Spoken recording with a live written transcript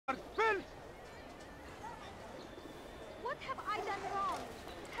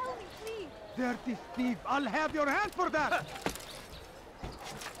Dirty thief! I'll have your hand for that!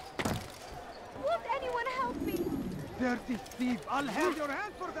 Won't anyone help me? Dirty thief! I'll have your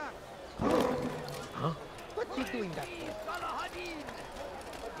hand for that! Huh? What's he doing that for?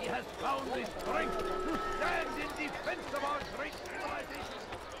 He has found the strength to stand in defense of our great civilization.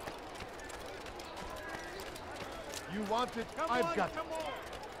 You want it? Come I've on, got it. come on.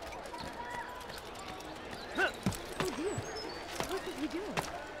 Oh dear. What did he do?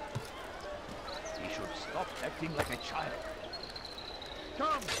 He should stop acting like a child.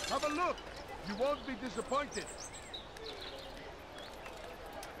 Come, have a look. You won't be disappointed.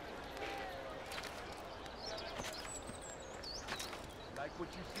 Like what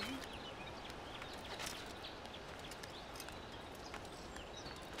you see?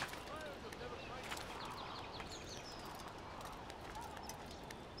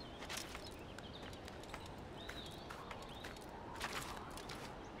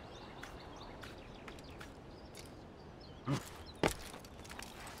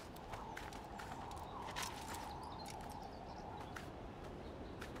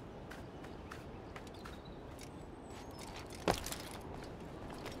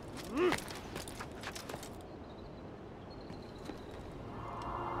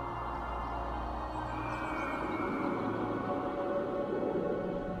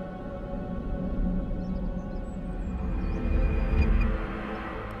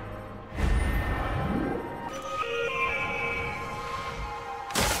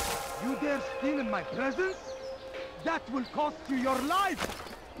 Steal in my presence? That will cost you your life!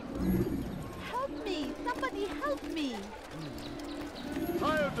 Help me! Somebody help me!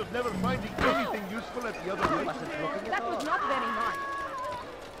 Tired of never finding anything useful at the other end? That was not very nice.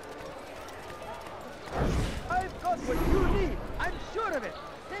 I've got what you need! I'm sure of it!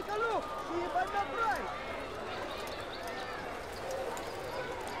 Take a look! See if I'm not right!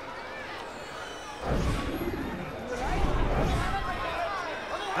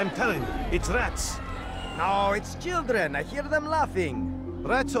 I'm telling you, it's rats. No, it's children. I hear them laughing.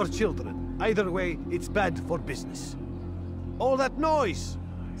 Rats or children. Either way, it's bad for business. All that noise!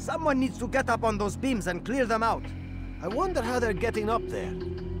 Someone needs to get up on those beams and clear them out. I wonder how they're getting up there.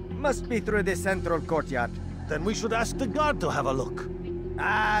 Must be through the central courtyard. Then we should ask the guard to have a look.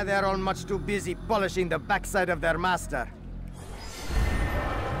 Ah, they're all much too busy polishing the backside of their master.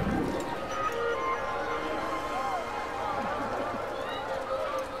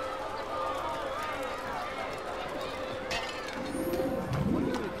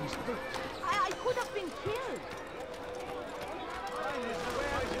 I could have been killed.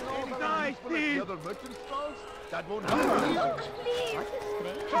 The other merchant stalls? That won't happen. Look, please.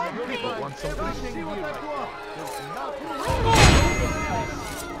 Help me. Want something here?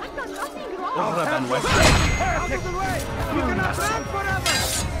 I've done nothing wrong. Out of the way! You cannot run forever!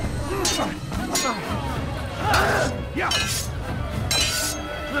 Yeah!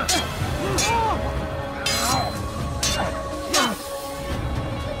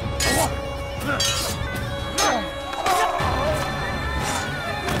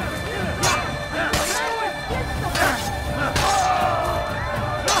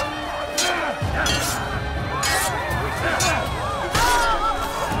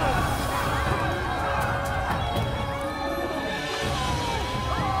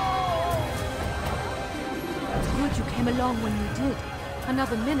 Good you came along when you did.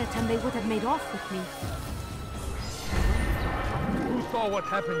 Another minute and they would have made off with me. Who saw what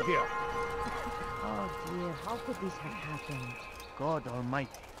happened here? Oh dear, how could this have happened? God almighty.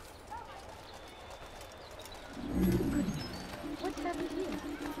 What's happened here?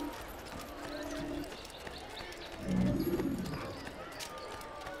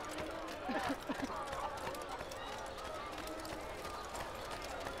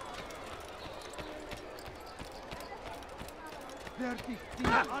 Dirty thief!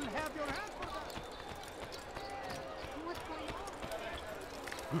 I'll have your hand for that! What's going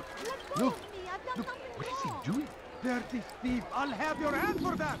on? Let go Look, of me! I've done look, nothing what is he wrong. doing? Dirty thief! I'll have your hand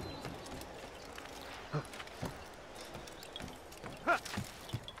for that!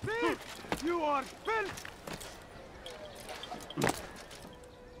 Thief! You are filth!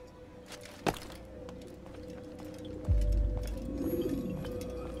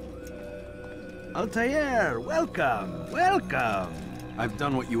 Altair, welcome, welcome. I've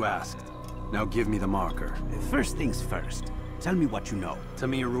done what you asked. Now give me the marker. First things first, tell me what you know.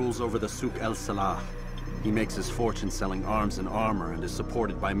 Tamir rules over the Souk El Salah. He makes his fortune selling arms and armor and is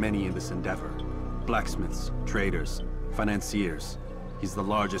supported by many in this endeavor. Blacksmiths, traders, financiers. He's the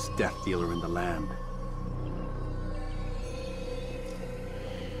largest death dealer in the land.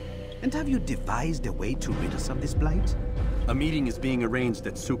 And have you devised a way to rid us of this blight? A meeting is being arranged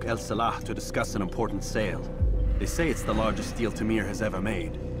at Souk El Salah to discuss an important sale. They say it's the largest deal Tamir has ever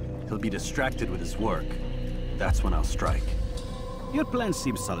made. He'll be distracted with his work. That's when I'll strike. Your plan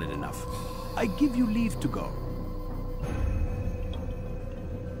seems solid enough. I give you leave to go.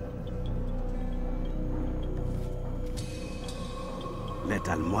 Let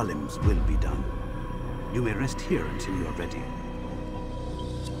Al-Mualim's will be done. You may rest here until you're ready.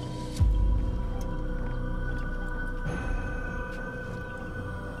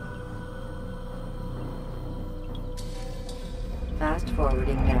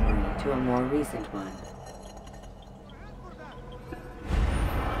 Fast-forwarding memory to a more recent one.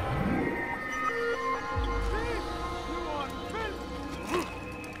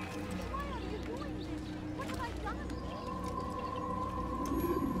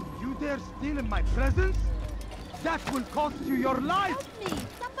 You dare steal in my presence? That will cost you your life! Help me!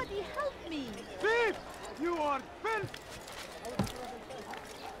 Somebody help me! Thief! You are filth!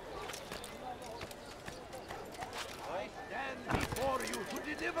 I stand before you to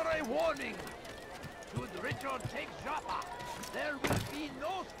deliver a warning. Should Richard take Jaffa, there will be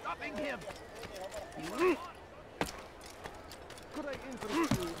no stopping him. Could I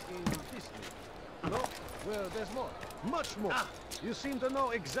interest you in business? No? Well, there's more. Much more. You seem to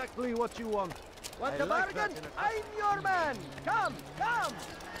know exactly what you want. Want I the like bargain? that in a I'm your man! Come! Come!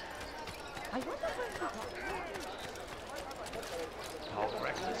 I wonder where How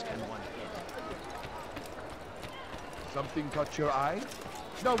reckless can one get? Something caught your eye?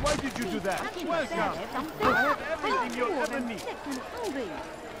 Now, why did you do that? Welcome! I have everything you'll ever need. Sick and hungry.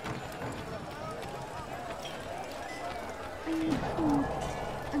 I need food.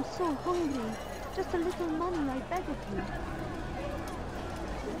 I'm so hungry. Just a little money, I beg of you.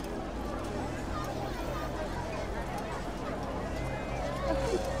 A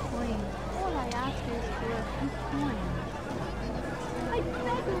few coins. All I ask is for a few coins. I beg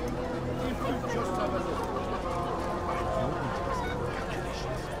of you. If you just have a look.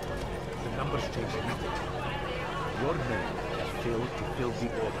 The numbers change everything. Your men have failed to fill the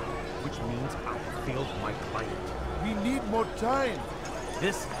order, which means I have failed my client. We need more time.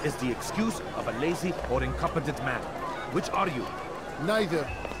 This is the excuse of a lazy or incompetent man. Which are you? Neither.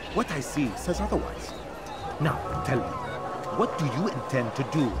 What I see says otherwise. Now, tell me, what do you intend to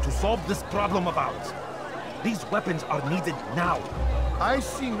do to solve this problem of ours? These weapons are needed now. I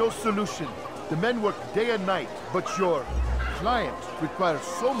see no solution. The men work day and night, but your client requires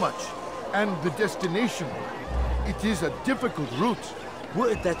so much. And the destination, it is a difficult route. Were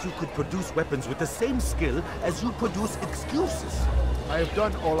it that you could produce weapons with the same skill as you produce excuses. I have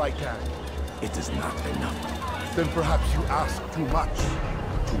done all I can. It is not enough. Then perhaps you ask too much.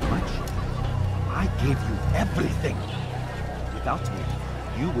 Too much? I gave you everything. Without me,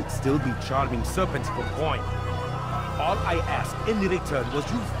 you would still be charming serpents for coin. All I ask in return was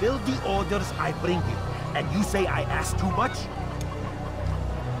you fill the orders I bring you. And you say I ask too much?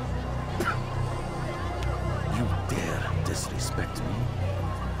 You dare disrespect me?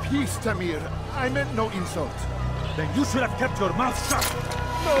 Peace, Tamir. I meant no insult. Then you should have kept your mouth shut!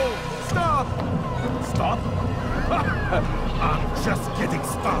 No! Stop! Stop? I'm just getting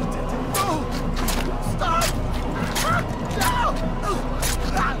started. No! Stop!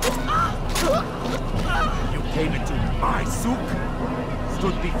 You came into my souk,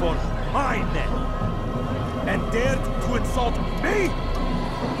 stood before my men, and dared to insult me?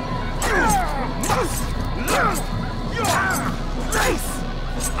 Your face!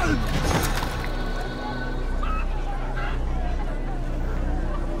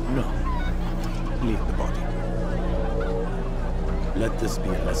 No. Leave the body. Let this be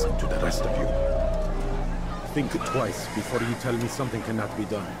a lesson to the rest of you. Think twice before you tell me something cannot be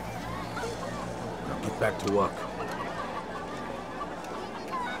done. Now get back to work.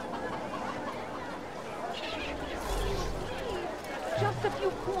 Just a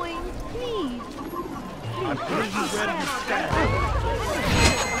few coins, please. I'm putting you where you stand.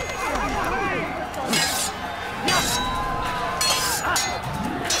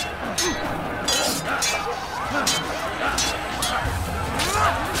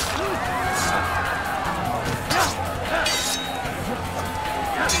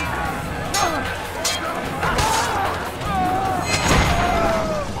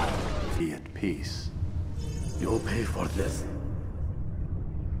 Be at peace. You'll pay for this.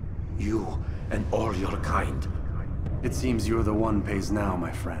 You and all your kind. It seems you're the one pays now,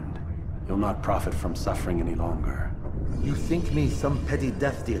 my friend. You'll not profit from suffering any longer. You think me some petty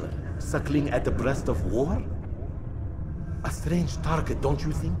death dealer, suckling at the breast of war? A strange target, don't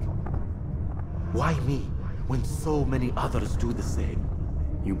you think? Why me, when so many others do the same?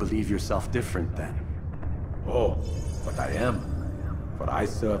 You believe yourself different, then? Oh, but I am. For I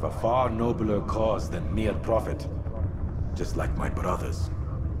serve a far nobler cause than mere profit. Just like my brothers.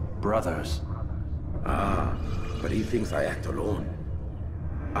 Brothers? Ah, but he thinks I act alone.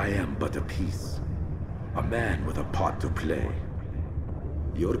 I am but a piece. A man with a part to play.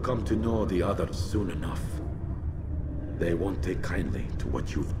 You'll come to know the others soon enough. They won't take kindly to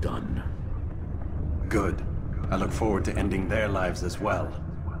what you've done. Good. I look forward to ending their lives as well.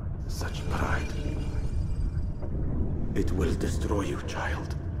 Such pride. It will destroy you,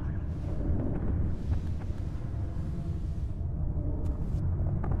 child.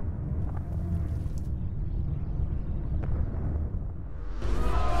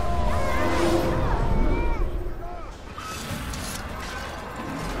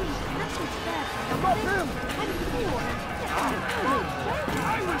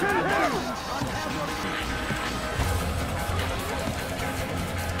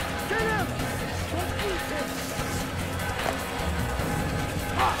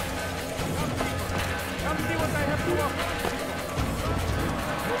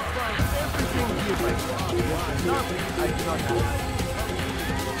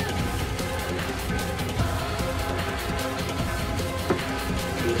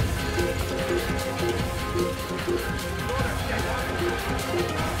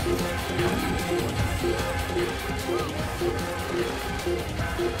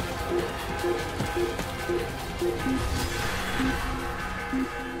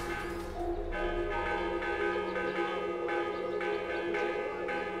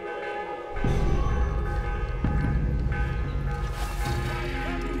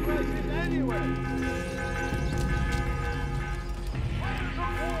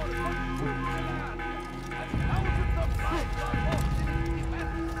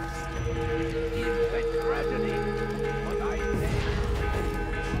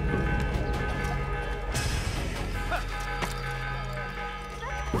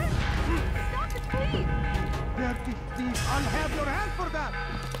 I'll have your hand for that!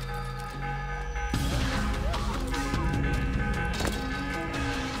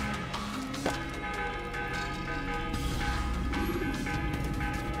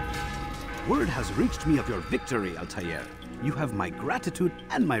 Word has reached me of your victory, Altair. You have my gratitude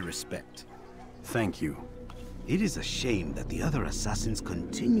and my respect. Thank you. It is a shame that the other assassins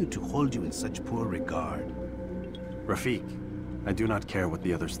continue to hold you in such poor regard. Rafik, I do not care what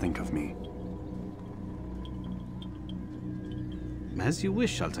the others think of me. As you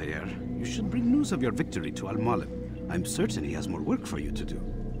wish, Altair. You should bring news of your victory to Al-Mualim. I'm certain he has more work for you to do.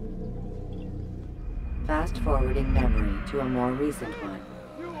 Fast-forwarding memory to a more recent one.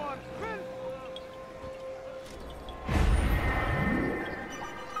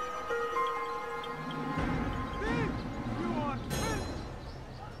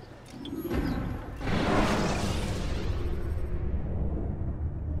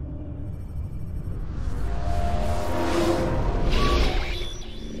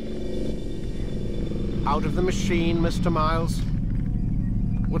 Out of the machine, Mr. Miles.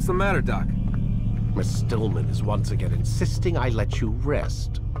 What's the matter, Doc? Miss Stillman is once again insisting I let you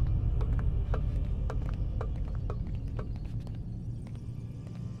rest.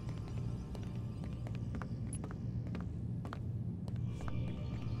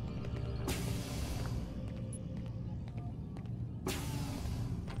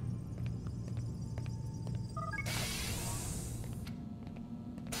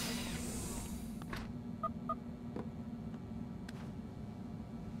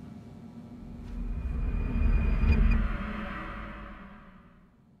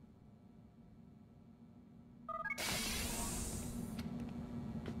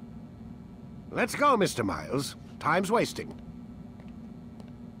 Let's go, Mr. Miles. Time's wasting.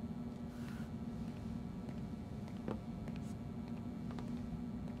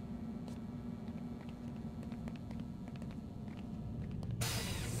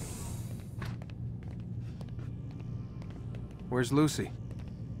 Where's Lucy?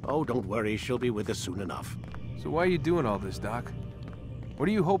 Oh, don't worry. She'll be with us soon enough. So why are you doing all this, Doc? What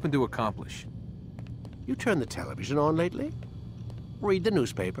are you hoping to accomplish? You turned the television on lately? Read the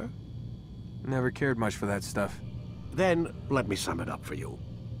newspaper? Never cared much for that stuff. Then, let me sum it up for you.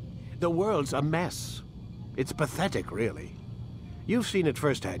 The world's a mess. It's pathetic, really. You've seen it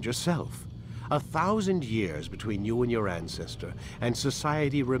firsthand yourself. 1,000 years between you and your ancestor, and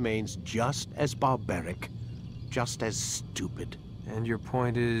society remains just as barbaric, just as stupid. And your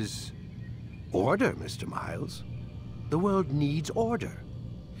point is? Order, Mr. Miles. The world needs order.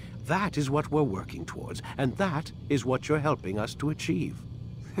 That is what we're working towards, and that is what you're helping us to achieve.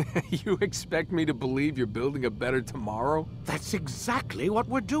 You expect me to believe you're building a better tomorrow? That's exactly what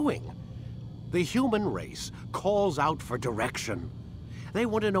we're doing. The human race calls out for direction. They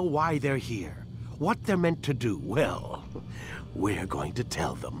want to know why they're here, what they're meant to do. Well, we're going to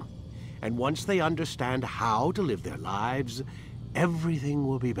tell them. And once they understand how to live their lives, everything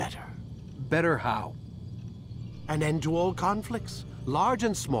will be better. Better how? An end to all conflicts, large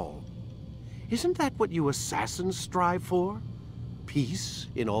and small. Isn't that what you assassins strive for? Peace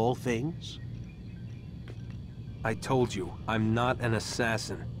in all things? I told you, I'm not an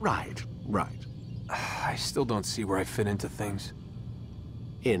assassin. Right. I still don't see where I fit into things.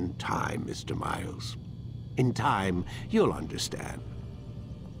 In time, Mr. Miles. In time, you'll understand.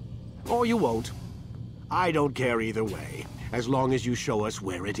 Or you won't. I don't care either way, as long as you show us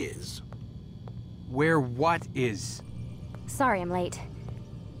where it is. Where what is? Sorry I'm late.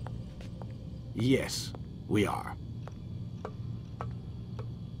 Yes, we are.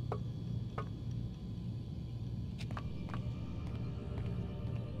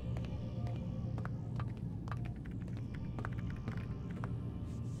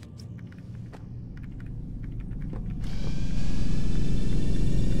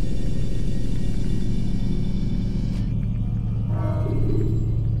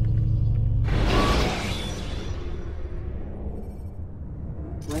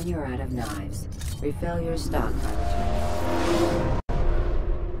 When you're out of knives, refill your stock by returning.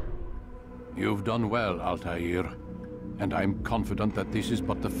 You've done well, Altair. And I'm confident that this is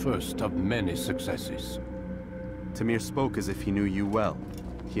but the first of many successes. Tamir spoke as if he knew you well.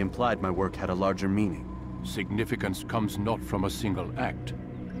 He implied my work had a larger meaning. Significance comes not from a single act,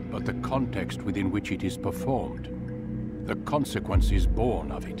 but the context within which it is performed. The consequences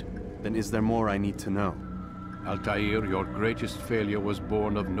born of it. Then is there more I need to know? Altair, your greatest failure was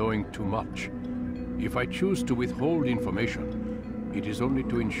born of knowing too much. If I choose to withhold information, it is only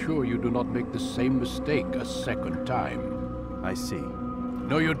to ensure you do not make the same mistake a second time. I see.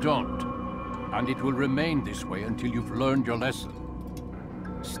 No, you don't. And it will remain this way until you've learned your lesson.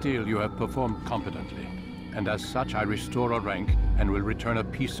 Still, you have performed competently, and as such I restore a rank and will return a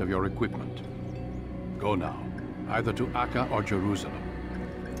piece of your equipment. Go now, either to Akka or Jerusalem.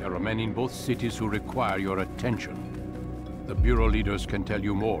 There are men in both cities who require your attention. The Bureau leaders can tell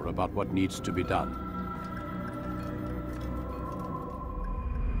you more about what needs to be done.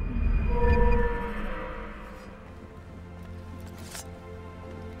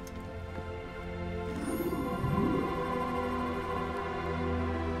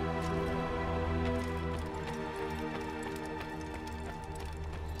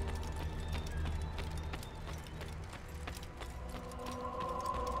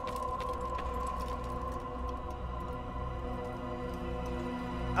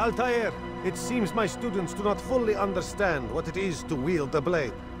 Altair, it seems my students do not fully understand what it is to wield the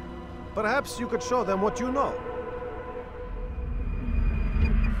blade. Perhaps you could show them what you know.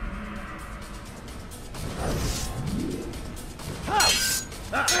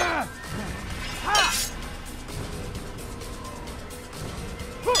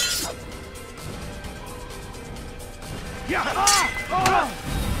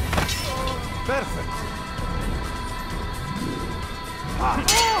 Perfect.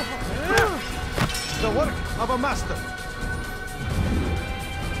 The work of a master.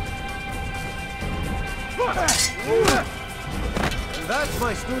 And that,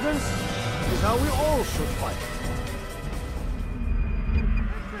 my students, is how we all should fight.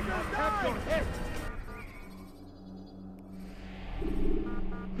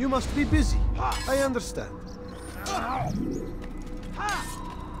 You must be busy. I understand.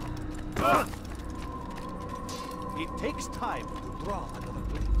 It takes time to draw another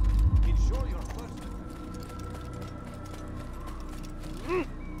blade. Ensure your first...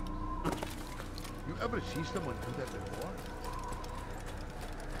 You ever see someone do that before?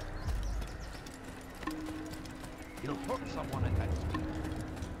 You'll hurt someone at that speed.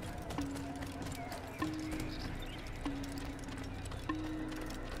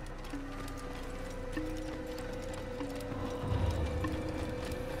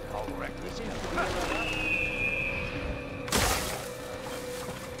 How reckless is it?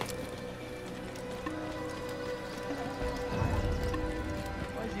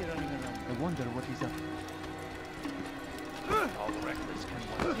 I wonder what he's up to. How reckless can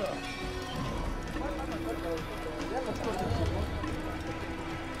one be?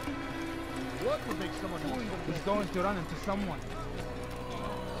 What would make someone else? He's going to run into someone.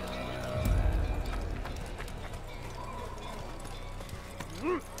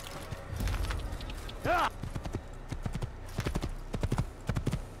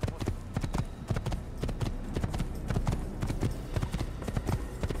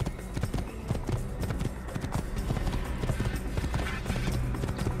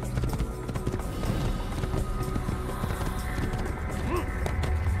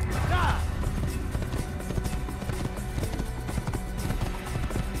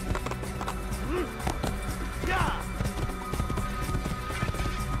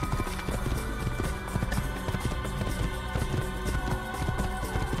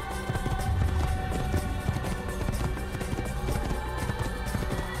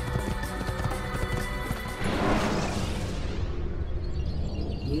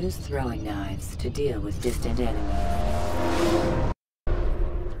 Use throwing knives to deal with distant enemies.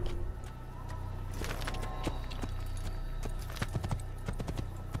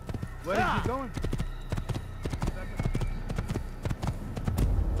 Where is he going?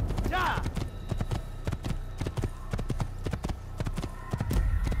 Yeah!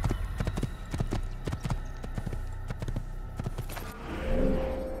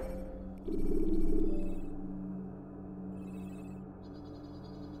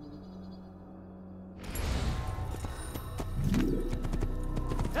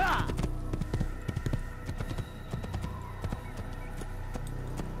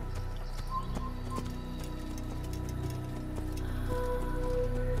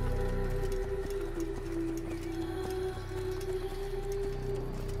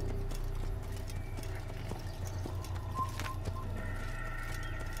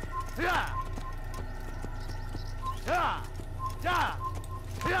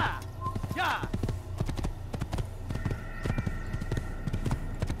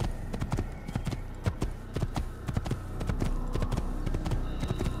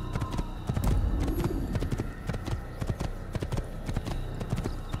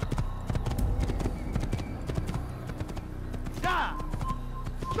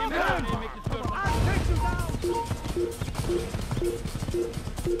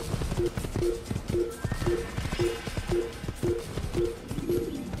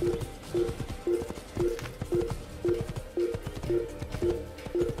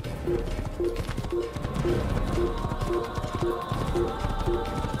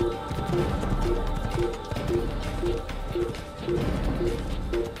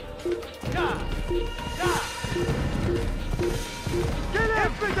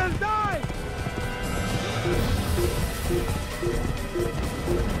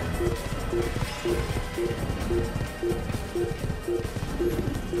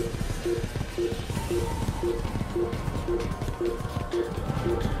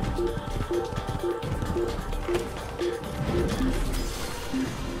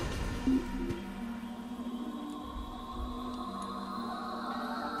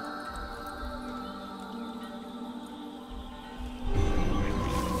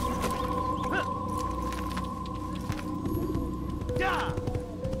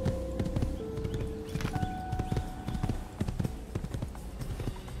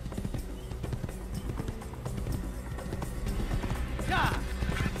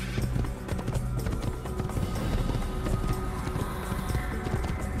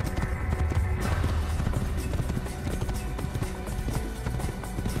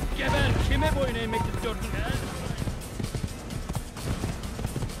 Kime boyun eğmek istiyorsun he?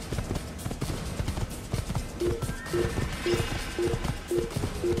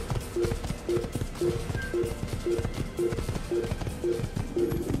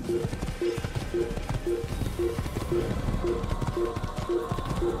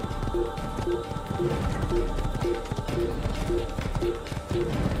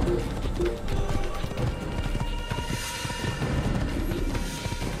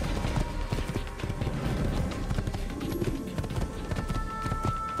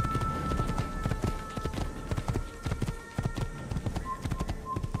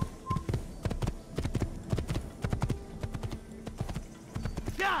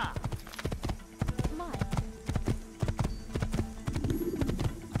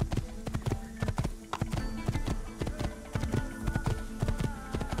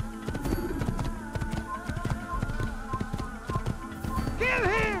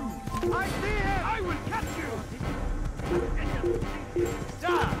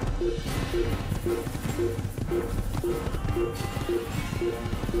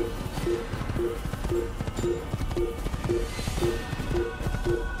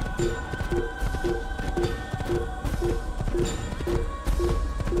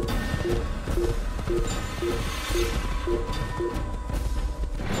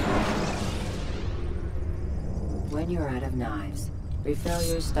 When you're out of knives, refill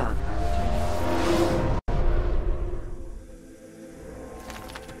your stock by returning.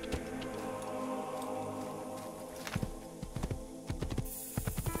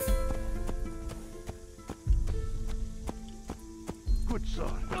 Good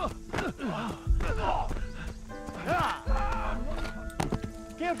son.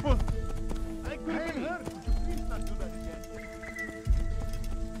 Careful! I could have been hurt. Would you please not do that again?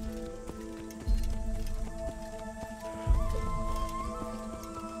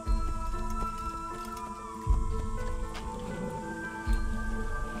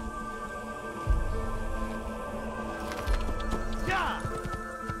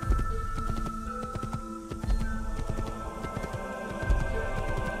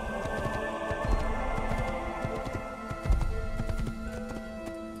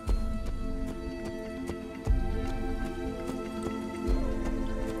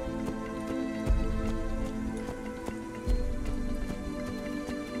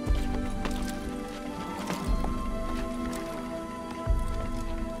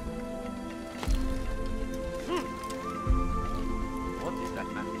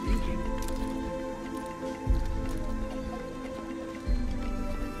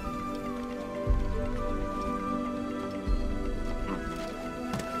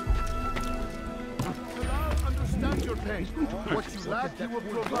 right. What you lack, you will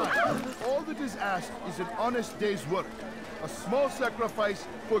provide. All that is asked is an honest day's work. A small sacrifice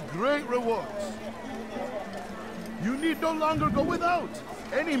for great rewards. You need no longer go without.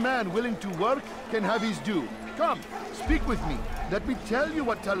 Any man willing to work can have his due. Come, speak with me. Let me tell you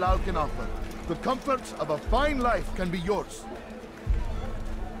what Talal can offer. The comforts of a fine life can be yours.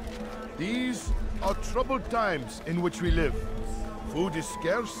 These are troubled times in which we live. Food is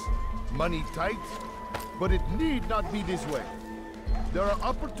scarce, money tight, but it need not be this way. There are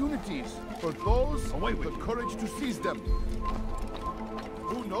opportunities for those with the courage to seize them.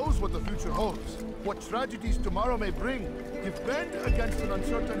 Who knows what the future holds? What tragedies tomorrow may bring? Defend against an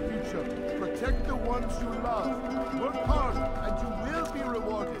uncertain future. Protect the ones you love. Work hard and you will be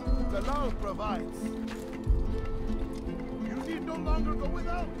rewarded. The law provides. You need no longer go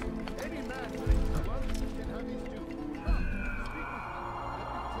without. Any man willing to work can have his due. Come, speak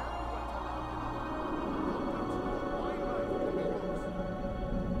with me.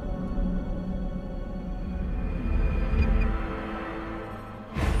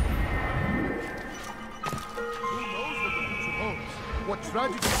 What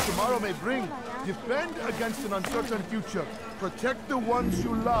tragedies tomorrow may bring. Defend against an uncertain future. Protect the ones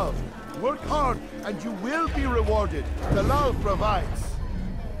you love. Work hard and you will be rewarded. The law provides.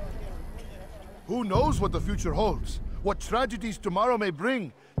 Who knows what the future holds? What tragedies tomorrow may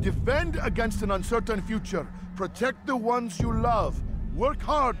bring. Defend against an uncertain future. Protect the ones you love. Work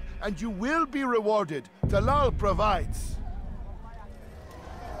hard and you will be rewarded. The law provides.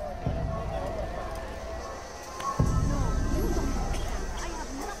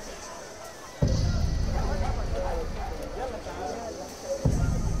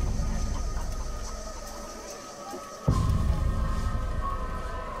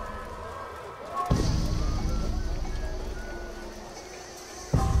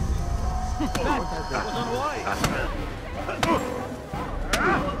 That was unwise.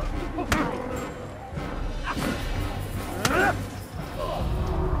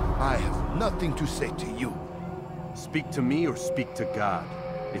 I have nothing to say to you. Speak to me or speak to God.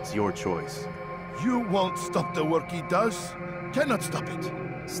 It's your choice. You won't stop the work he does. Cannot stop it.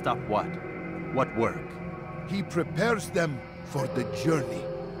 Stop what? What work? He prepares them for the journey.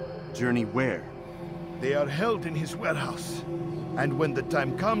 Journey where? They are held in his warehouse. And when the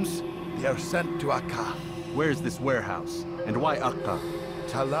time comes, they are sent to Akka. Where's this warehouse? And why Akka?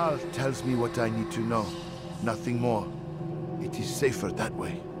 Talal tells me what I need to know. Nothing more. It is safer that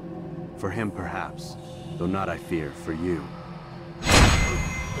way. For him, perhaps. Though not, I fear, for you.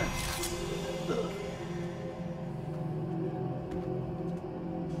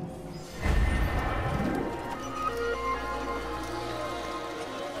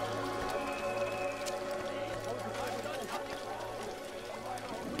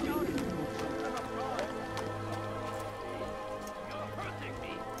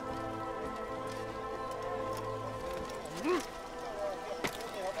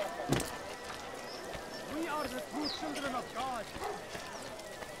 We are the true children of God.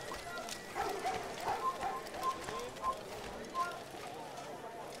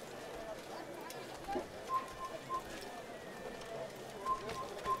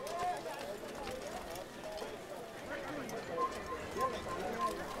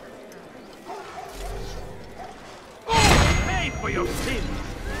 Pay for your sins!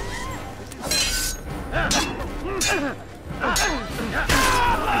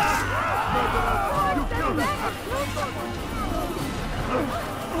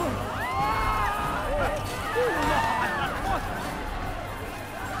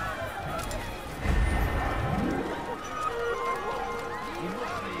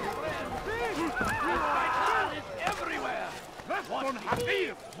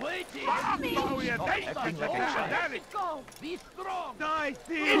 Go! Be strong! Die,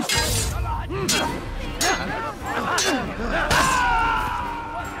 thief!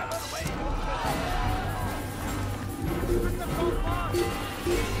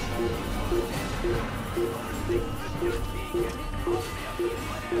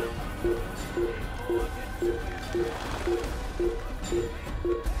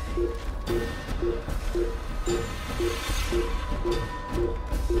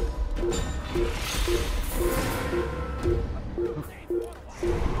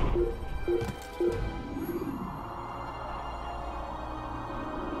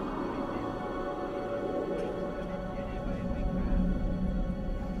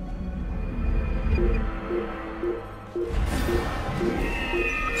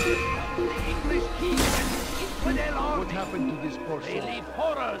 What happened to this poor They soul? leave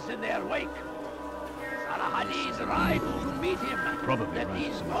horrors in their wake. Salahadin's ride to meet him. Probably that right.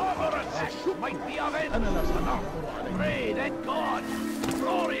 these further attacks might be avenged. Pray that God,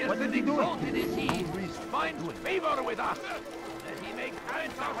 glorious and exalted is he, finds favor with us, that he may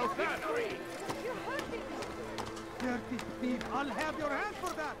grant us victory. Dirty thief, I'll have your hand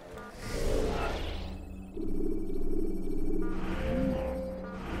for that!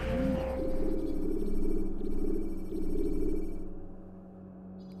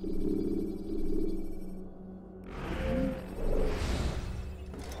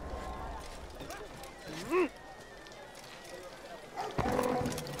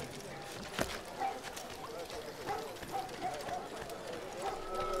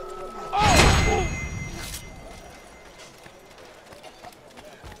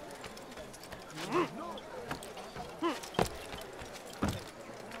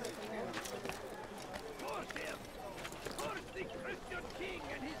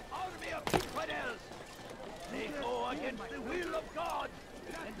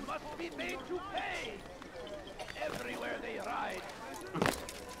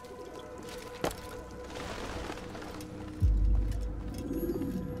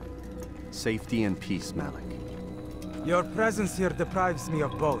 Safety and peace, Malik. Your presence here deprives me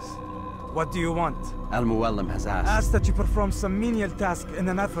of both. What do you want? Al-Muallim has asked. Ask that you perform some menial task in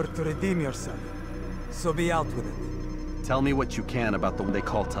an effort to redeem yourself. So be out with it. Tell me what you can about the one they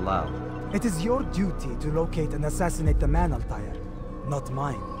call Talal. It is your duty to locate and assassinate the man, Altair, not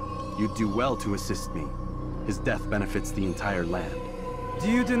mine. You'd do well to assist me. His death benefits the entire land.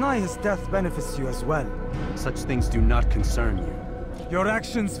 Do you deny his death benefits you as well? Such things do not concern you. Your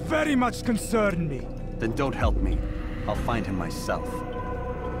actions very much concern me. Then don't help me. I'll find him myself.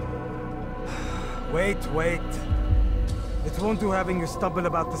 Wait. It won't do having you stumble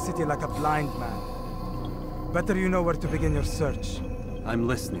about the city like a blind man. Better you know where to begin your search. I'm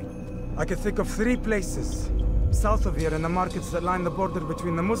listening. I can think of 3 places. South of here in the markets that line the border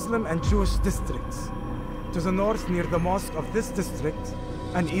between the Muslim and Jewish districts. To the north near the mosque of this district,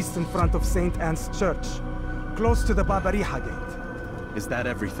 and east in front of St. Anne's Church, close to the Babariha Gate. Is that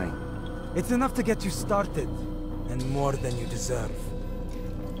everything? It's enough to get you started, and more than you deserve.